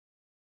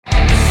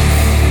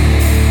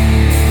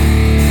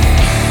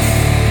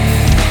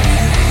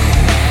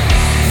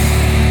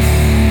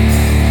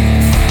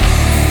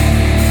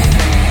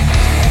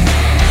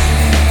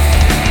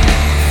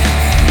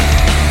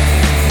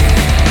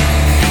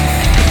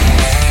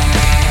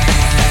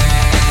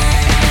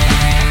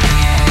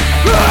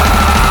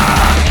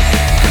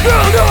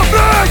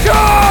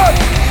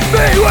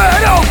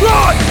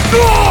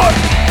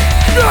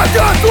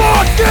just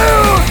want you.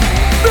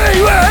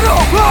 Beware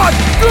of hot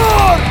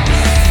blood.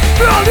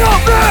 Feel your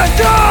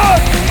vision.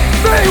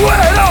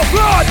 Beware of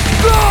hot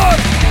blood.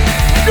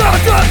 I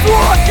just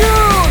want you.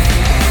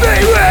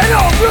 Beware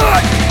of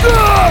hot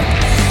blood.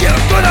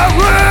 You're gonna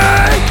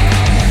ring.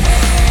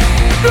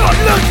 Not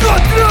look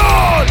good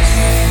through.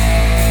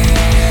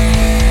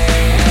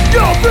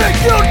 You'll think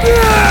you'll be.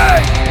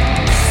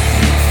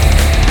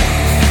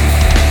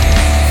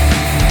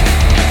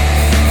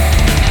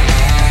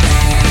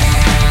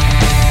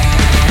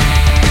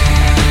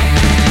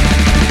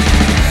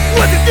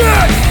 Once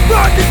again,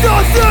 fucking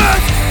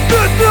nonsense.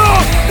 There's no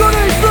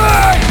gonna be.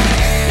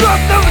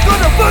 I'm never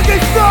gonna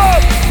fucking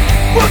stop.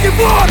 Fucking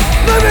for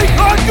living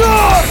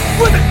hardcore.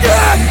 Once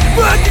again,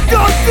 fucking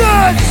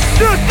nonsense.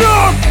 There's no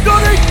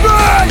gonna be.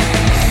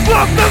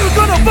 I'm never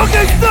gonna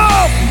fucking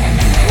stop.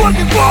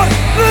 Fucking for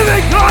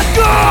living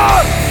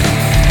hardcore.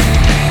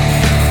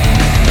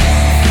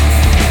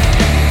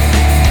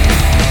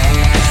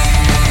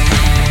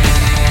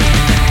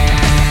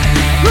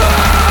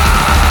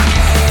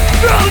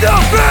 Build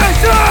up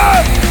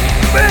vision!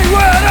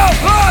 Beware of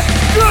hot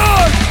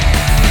good!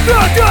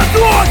 I just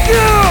want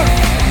you!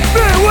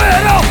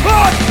 Beware of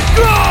hot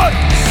good!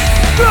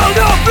 Build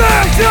up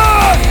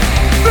vision!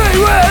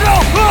 Beware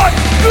of hot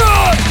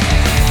good!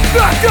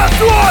 I just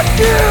want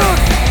you!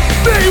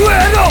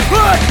 Beware of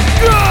hot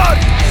good!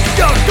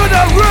 You're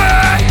gonna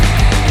ring!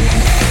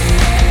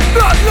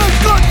 Not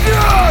look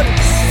good!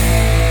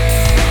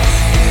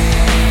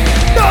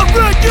 Don't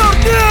break your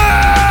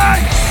neck!